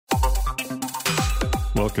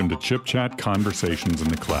Welcome to Chip Chat Conversations in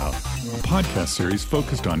the Cloud, a podcast series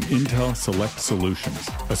focused on Intel Select Solutions,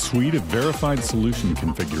 a suite of verified solution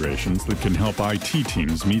configurations that can help IT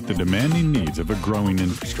teams meet the demanding needs of a growing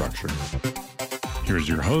infrastructure. Here's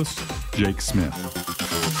your host, Jake Smith.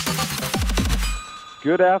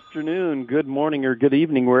 Good afternoon, good morning, or good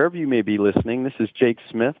evening, wherever you may be listening. This is Jake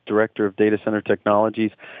Smith, Director of Data Center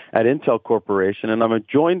Technologies at Intel Corporation, and I'm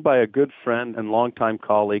joined by a good friend and longtime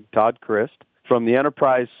colleague, Todd Christ, from the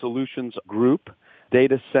Enterprise Solutions Group,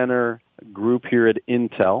 Data Center Group here at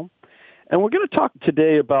Intel. And we're going to talk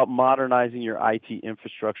today about modernizing your IT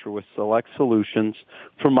infrastructure with select solutions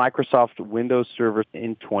for Microsoft Windows Server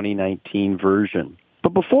in 2019 version.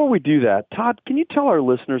 But before we do that, Todd, can you tell our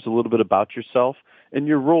listeners a little bit about yourself and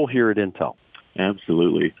your role here at Intel?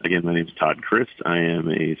 Absolutely. Again, my name is Todd Christ. I am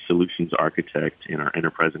a solutions architect in our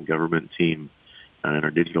enterprise and government team in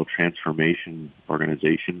our digital transformation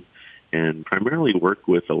organization, and primarily work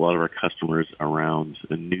with a lot of our customers around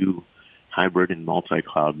the new hybrid and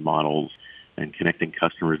multi-cloud models and connecting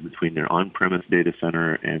customers between their on-premise data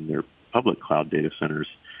center and their public cloud data centers.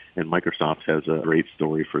 And Microsoft has a great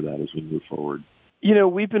story for that as we move forward. You know,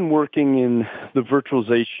 we've been working in the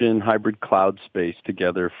virtualization hybrid cloud space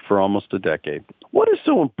together for almost a decade. What is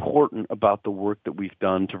so important about the work that we've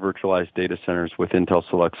done to virtualize data centers with Intel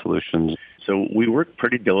Select Solutions? So we work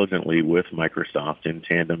pretty diligently with Microsoft in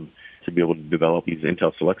tandem to be able to develop these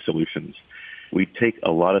Intel Select Solutions. We take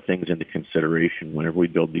a lot of things into consideration whenever we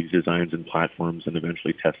build these designs and platforms and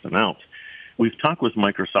eventually test them out. We've talked with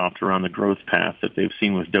Microsoft around the growth path that they've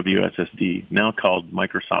seen with WSSD, now called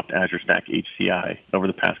Microsoft Azure Stack HCI, over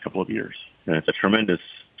the past couple of years. And it's a tremendous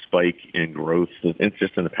spike in growth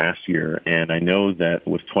just in the past year. And I know that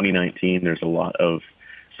with 2019, there's a lot of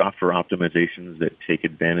software optimizations that take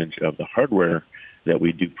advantage of the hardware that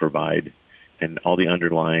we do provide and all the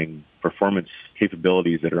underlying performance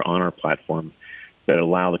capabilities that are on our platform that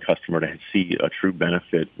allow the customer to see a true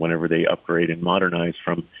benefit whenever they upgrade and modernize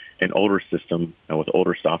from an older system with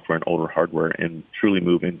older software and older hardware and truly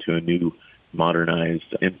move into a new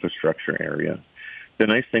modernized infrastructure area. The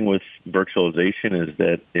nice thing with virtualization is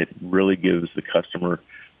that it really gives the customer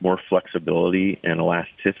more flexibility and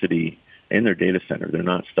elasticity in their data center. They're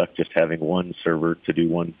not stuck just having one server to do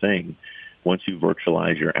one thing. Once you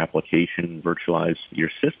virtualize your application, virtualize your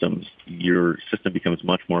system becomes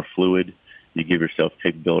much more fluid. You give yourself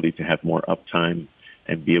capability to have more uptime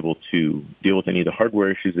and be able to deal with any of the hardware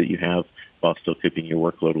issues that you have while still keeping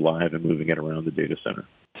your workload alive and moving it around the data center.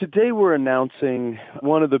 Today we're announcing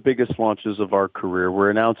one of the biggest launches of our career. We're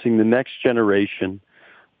announcing the next generation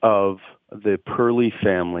of the Purley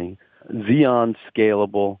family, Xeon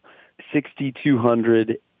Scalable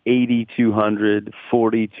 6200, 8200,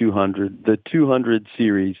 4200, the 200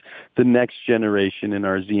 series, the next generation in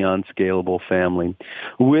our Xeon Scalable family,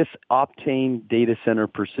 with Optane Data Center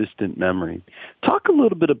Persistent Memory. Talk a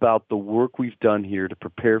little bit about the work we've done here to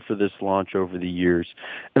prepare for this launch over the years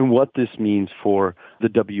and what this means for the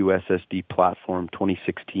WSSD platform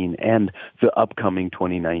 2016 and the upcoming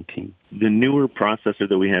 2019. The newer processor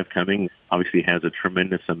that we have coming obviously has a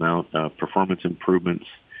tremendous amount of performance improvements.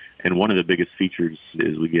 And one of the biggest features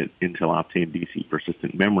is we get Intel Optane DC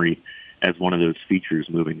persistent memory as one of those features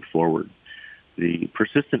moving forward. The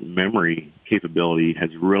persistent memory capability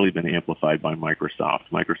has really been amplified by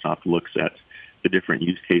Microsoft. Microsoft looks at the different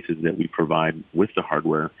use cases that we provide with the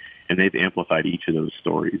hardware, and they've amplified each of those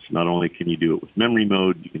stories. Not only can you do it with memory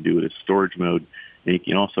mode, you can do it as storage mode, and you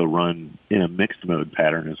can also run in a mixed mode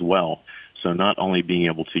pattern as well. So not only being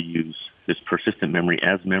able to use this persistent memory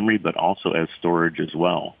as memory, but also as storage as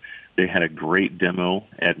well. They had a great demo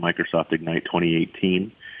at Microsoft Ignite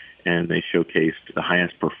 2018, and they showcased the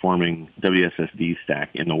highest performing WSSD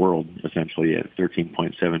stack in the world, essentially at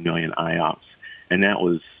 13.7 million IOPS. And that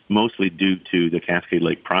was mostly due to the Cascade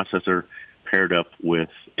Lake processor paired up with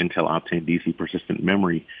Intel Optane DC persistent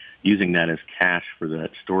memory, using that as cache for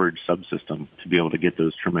that storage subsystem to be able to get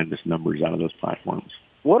those tremendous numbers out of those platforms.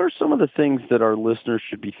 What are some of the things that our listeners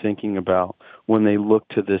should be thinking about when they look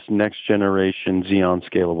to this next generation Xeon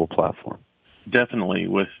Scalable platform? Definitely.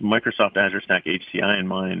 With Microsoft Azure Stack HCI in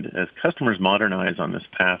mind, as customers modernize on this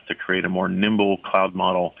path to create a more nimble cloud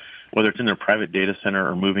model, whether it's in their private data center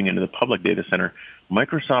or moving into the public data center,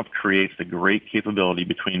 Microsoft creates the great capability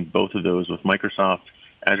between both of those, with Microsoft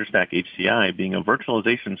Azure Stack HCI being a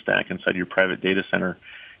virtualization stack inside your private data center.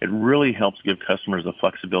 It really helps give customers the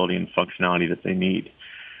flexibility and functionality that they need.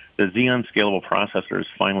 The Xeon Scalable processor is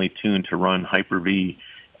finely tuned to run Hyper-V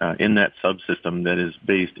in that subsystem that is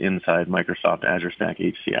based inside Microsoft Azure Stack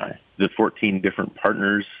HCI. The 14 different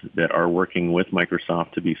partners that are working with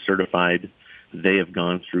Microsoft to be certified They have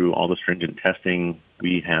gone through all the stringent testing.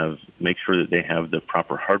 We have make sure that they have the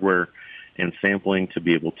proper hardware and sampling to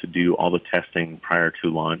be able to do all the testing prior to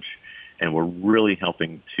launch. And we're really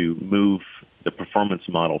helping to move the performance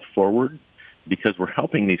model forward because we're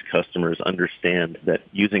helping these customers understand that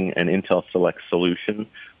using an Intel Select solution,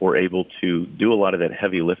 we're able to do a lot of that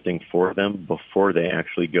heavy lifting for them before they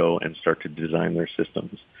actually go and start to design their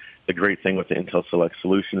systems. The great thing with the Intel Select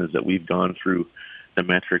solution is that we've gone through the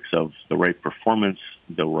metrics of the right performance,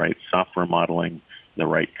 the right software modeling, the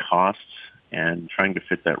right costs, and trying to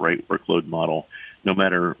fit that right workload model, no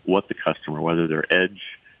matter what the customer, whether they're edge,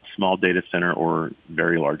 small data center, or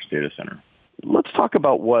very large data center. Let's talk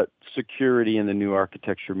about what security in the new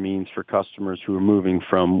architecture means for customers who are moving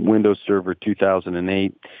from Windows Server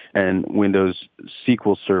 2008 and Windows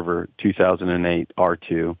SQL Server 2008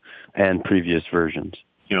 R2 and previous versions.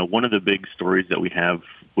 You know, one of the big stories that we have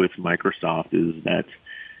with Microsoft is that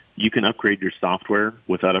you can upgrade your software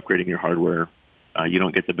without upgrading your hardware. You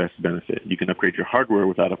don't get the best benefit. You can upgrade your hardware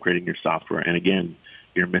without upgrading your software. And again,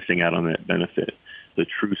 you're missing out on that benefit. The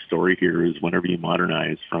true story here is whenever you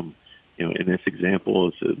modernize from, you know, in this example,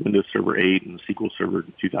 it's Windows Server 8 and SQL Server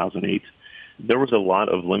 2008, there was a lot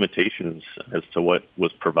of limitations as to what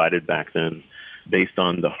was provided back then based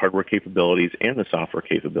on the hardware capabilities and the software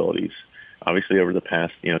capabilities. Obviously, over the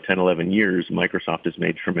past 10, 11 years, Microsoft has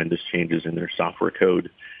made tremendous changes in their software code,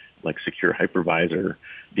 like Secure Hypervisor,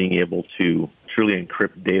 being able to truly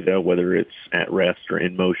encrypt data, whether it's at rest or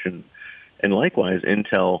in motion. And likewise,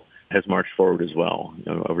 Intel has marched forward as well.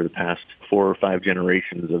 Over the past 4 or 5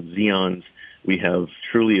 generations of Xeons, we have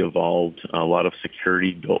truly evolved a lot of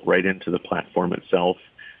security built right into the platform itself.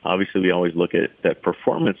 Obviously, we always look at that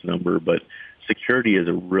performance number, but security is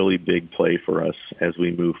a really big play for us as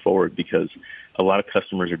we move forward because a lot of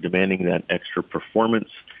customers are demanding that extra performance,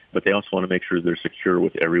 but they also want to make sure they're secure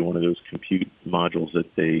with every one of those compute modules that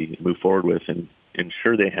they move forward with and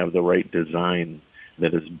ensure they have the right design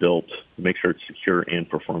that is built to make sure it's secure and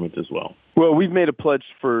performant as well. Well, we've made a pledge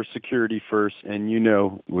for security first, and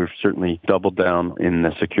we've certainly doubled down in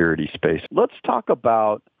the security space. Let's talk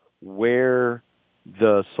about where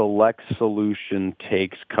the Select solution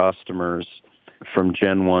takes customers from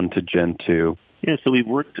Gen 1 to Gen 2. Yeah, so we've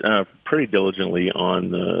worked pretty diligently on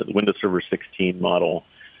the Windows Server 16 model.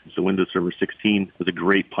 So Windows Server 16 was a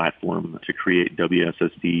great platform to create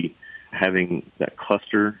WSSD, having that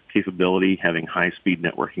cluster capability, having high-speed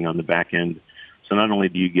networking on the back end. So not only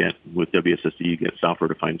do you get, with WSSD, you get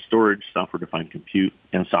software-defined storage, software-defined compute,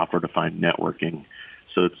 and software-defined networking.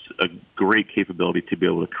 So it's a great capability to be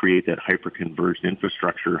able to create that hyper-converged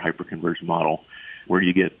infrastructure, hyper-converged model, where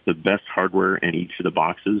you get the best hardware in each of the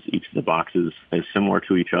boxes. Each of the boxes is similar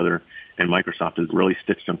to each other, and Microsoft has really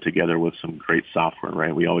stitched them together with some great software,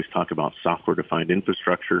 right? We always talk about software-defined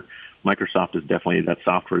infrastructure. Microsoft is definitely that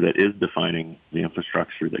software that is defining the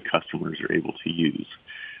infrastructure that customers are able to use.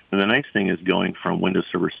 And the nice thing is going from Windows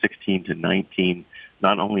Server 16 to 19,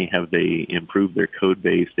 not only have they improved their code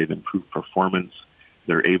base, they've improved performance,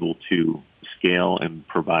 they're able to scale and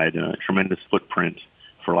provide a tremendous footprint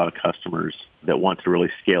for a lot of customers that want to really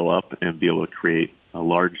scale up and be able to create a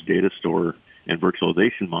large data store and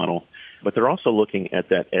virtualization model. But they're also looking at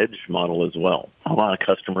that edge model as well. A lot of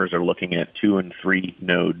customers are looking at 2 and 3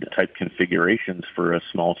 node type configurations for a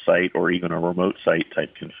small site or even a remote site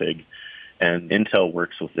type config. And Intel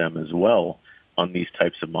works with them as well on these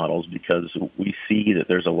types of models because we see that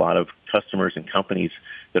there's a lot of customers and companies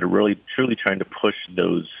that are really truly trying to push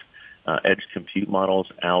those edge compute models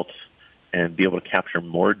out and be able to capture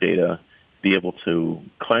more data, be able to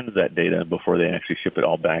cleanse that data before they actually ship it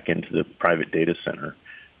all back into the private data center.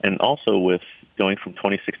 And also with going from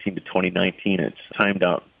 2016 to 2019, it's timed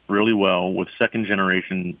out really well with second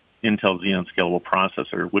generation Intel Xeon Scalable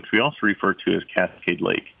processor, which we also refer to as Cascade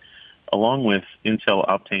Lake, along with Intel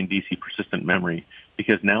Optane DC persistent memory,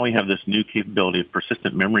 because now we have this new capability of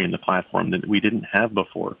persistent memory in the platform that we didn't have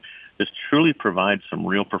before. This truly provides some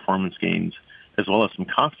real performance gains as well as some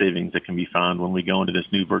cost savings that can be found when we go into this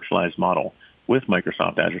new virtualized model with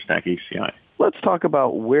Microsoft Azure Stack HCI. Let's talk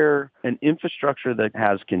about where an infrastructure that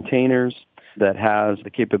has containers, that has the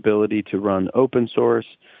capability to run open source,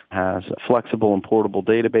 has flexible and portable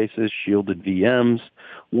databases, shielded VMs.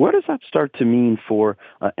 What does that start to mean for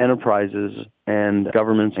enterprises and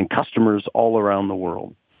governments and customers all around the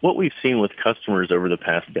world? What we've seen with customers over the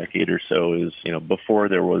past decade or so is, before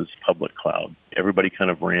there was public cloud, everybody kind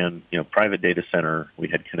of ran, private data center. We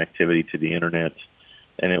had connectivity to the internet,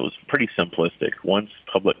 and it was pretty simplistic. Once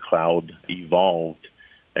public cloud evolved,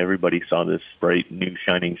 everybody saw this bright, new,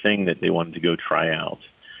 shining thing that they wanted to go try out.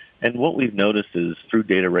 And what we've noticed is through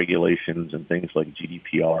data regulations and things like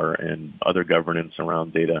GDPR and other governance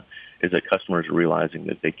around data is that customers are realizing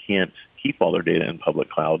that they can't keep all their data in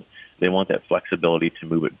public cloud. They want that flexibility to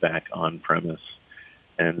move it back on premise.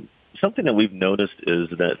 And something that we've noticed is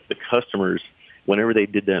that the customers, whenever they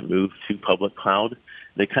did that move to public cloud,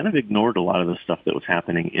 they kind of ignored a lot of the stuff that was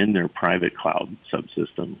happening in their private cloud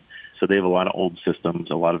subsystem. So they have a lot of old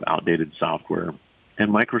systems, a lot of outdated software.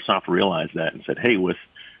 And Microsoft realized that and said, hey, with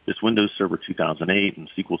this Windows Server 2008 and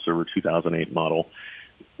SQL Server 2008 model,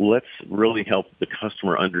 let's really help the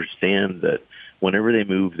customer understand that whenever they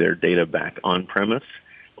move their data back on-premise,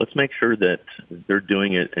 let's make sure that they're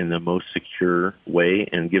doing it in the most secure way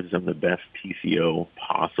and gives them the best TCO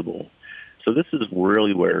possible. So this is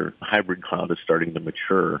really where hybrid cloud is starting to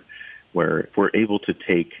mature, where we're able to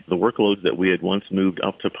take the workloads that we had once moved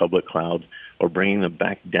up to public cloud or bringing them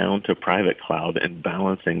back down to private cloud and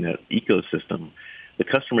balancing that ecosystem. The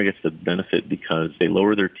customer gets the benefit because they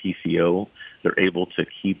lower their TCO. They're able to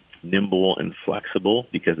keep nimble and flexible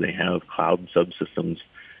because they have cloud subsystems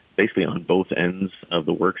basically on both ends of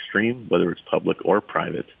the work stream, whether it's public or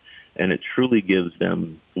private. And it truly gives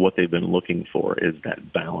them what they've been looking for, is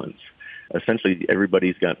that balance. Essentially,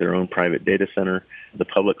 everybody's got their own private data center. The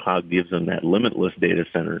public cloud gives them that limitless data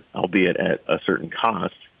center, albeit at a certain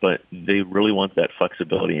cost, but they really want that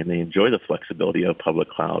flexibility, and they enjoy the flexibility of public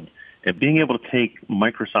cloud. And being able to take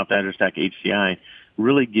Microsoft Azure Stack HCI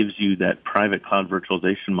really gives you that private cloud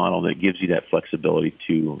virtualization model that gives you that flexibility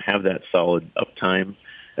to have that solid uptime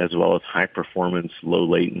as well as high performance, low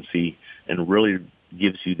latency, and really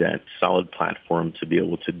gives you that solid platform to be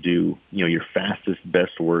able to do, your fastest,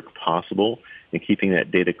 best work possible, and keeping that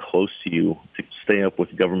data close to you to stay up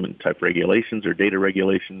with government type regulations or data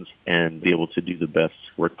regulations and be able to do the best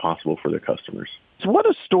work possible for their customers. So what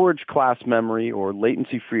does storage class memory or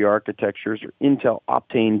latency-free architectures or Intel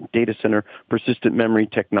Optane data center persistent memory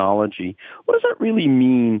technology, what does that really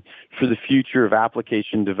mean for the future of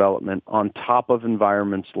application development on top of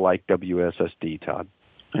environments like WSSD, Todd?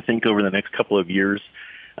 I think over the next couple of years,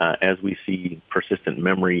 as we see persistent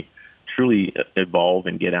memory truly evolve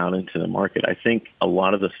and get out into the market, I think a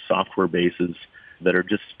lot of the software bases that are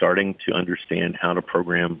just starting to understand how to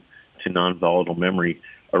program to non-volatile memory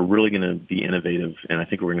are really going to be innovative, and I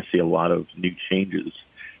think we're going to see a lot of new changes.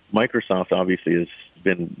 Microsoft obviously has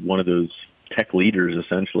been one of those tech leaders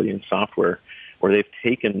essentially in software where they've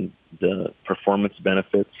taken the performance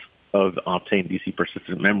benefits of Optane DC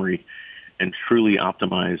persistent memory and truly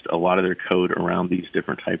optimized a lot of their code around these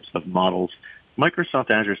different types of models. Microsoft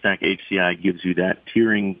Azure Stack HCI gives you that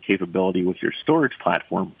tiering capability with your storage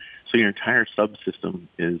platform, so your entire subsystem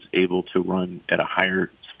is able to run at a higher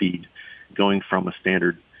speed, going from a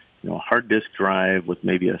standard hard disk drive with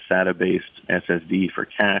maybe a SATA-based SSD for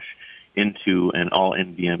cache into an all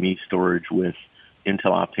NVMe storage with Intel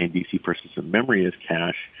Optane DC persistent memory as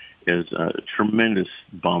cache is a tremendous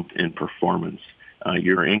bump in performance.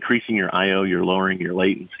 You're increasing your I/O, you're lowering your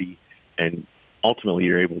latency, and ultimately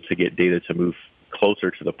you're able to get data to move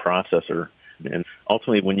closer to the processor. And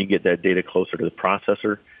ultimately, when you get that data closer to the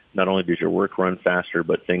processor, not only does your work run faster,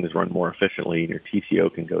 but things run more efficiently and your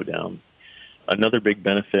TCO can go down. Another big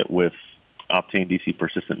benefit with Optane DC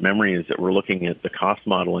persistent memory is that we're looking at the cost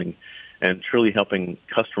modeling and truly helping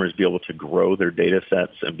customers be able to grow their data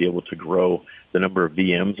sets and be able to grow the number of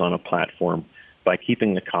VMs on a platform by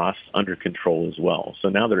keeping the costs under control as well. So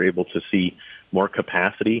now they're able to see more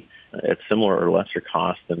capacity at similar or lesser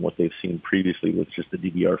cost than what they've seen previously with just the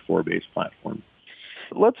DDR4-based platform.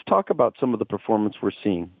 Let's talk about some of the performance we're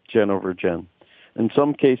seeing gen over gen. In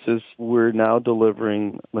some cases, we're now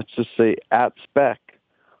delivering, let's just say, at spec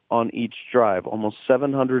on each drive, almost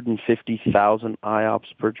 750,000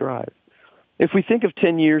 IOPS per drive. If we think of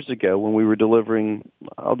 10 years ago when we were delivering,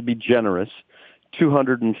 I'll be generous,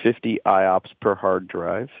 250 IOPS per hard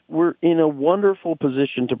drive, we're in a wonderful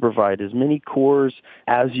position to provide as many cores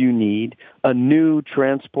as you need, a new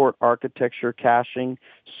transport architecture, caching,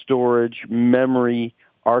 storage, memory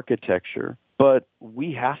architecture. But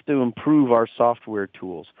we have to improve our software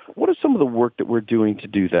tools. What is some of the work that we're doing to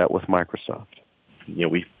do that with Microsoft?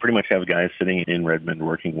 We pretty much have guys sitting in Redmond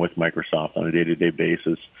working with Microsoft on a day-to-day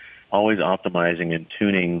basis, always optimizing and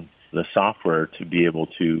tuning the software to be able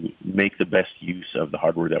to make the best use of the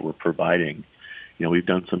hardware that we're providing. We've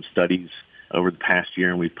done some studies over the past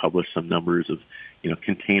year, and we've published some numbers of,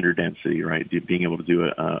 container density, right? Being able to do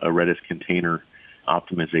a Redis container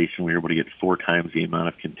optimization. We're able to get 4 times the amount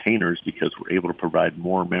of containers because we're able to provide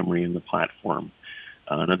more memory in the platform.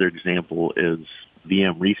 Another example is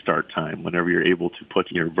VM restart time. Whenever you're able to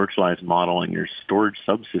put your virtualized model and your storage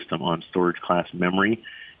subsystem on storage class memory,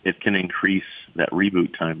 it can increase that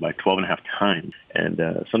reboot time by 12 and a half times. And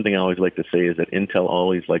something I always like to say is that Intel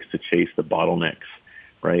always likes to chase the bottlenecks,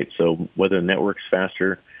 right? So whether the network's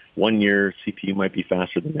faster, one year CPU might be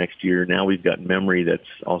faster the next year. Now we've got memory that's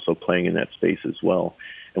also playing in that space as well.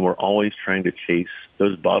 And we're always trying to chase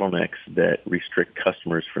those bottlenecks that restrict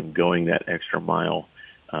customers from going that extra mile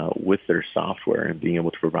with their software and being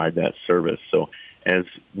able to provide that service. So as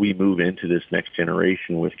we move into this next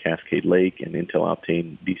generation with Cascade Lake and Intel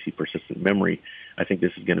Optane DC persistent memory, I think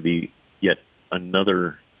this is going to be yet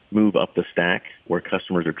another move up the stack where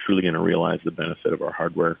customers are truly going to realize the benefit of our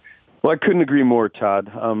hardware. Well, I couldn't agree more,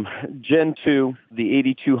 Todd. Gen 2, the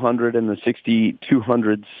 8200 and the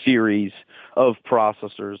 6200 series of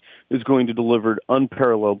processors is going to deliver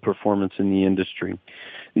unparalleled performance in the industry.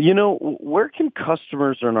 You know, where can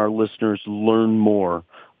customers and our listeners learn more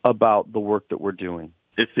about the work that we're doing?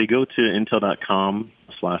 If they go to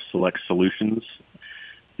intel.com/select solutions,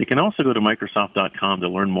 they can also go to Microsoft.com to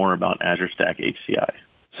learn more about Azure Stack HCI.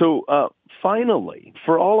 So finally,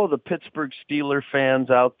 for all of the Pittsburgh Steelers fans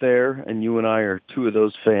out there, and you and I are two of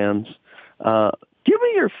those fans, give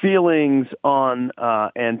me your feelings on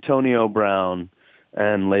Antonio Brown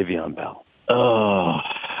and Le'Veon Bell. Oh,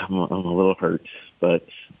 I'm a little hurt, but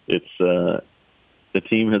it's the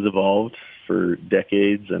team has evolved for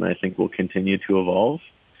decades, and I think will continue to evolve.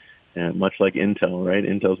 And much like Intel, right?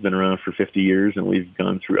 Intel's been around for 50 years, and we've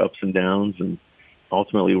gone through ups and downs, and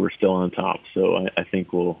ultimately we're still on top. So I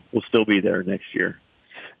think we'll still be there next year.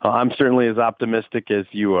 I'm certainly as optimistic as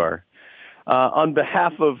you are. On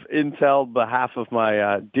behalf of Intel, behalf of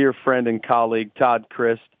my dear friend and colleague, Todd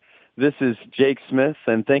Christ, this is Jake Smith,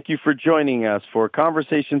 and thank you for joining us for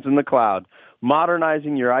Conversations in the Cloud,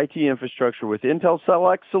 modernizing your IT infrastructure with Intel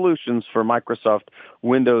Select Solutions for Microsoft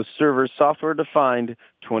Windows Server Software Defined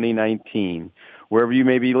 2019. Wherever you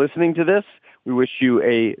may be listening to this, we wish you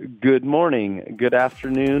a good morning, good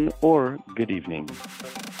afternoon, or good evening.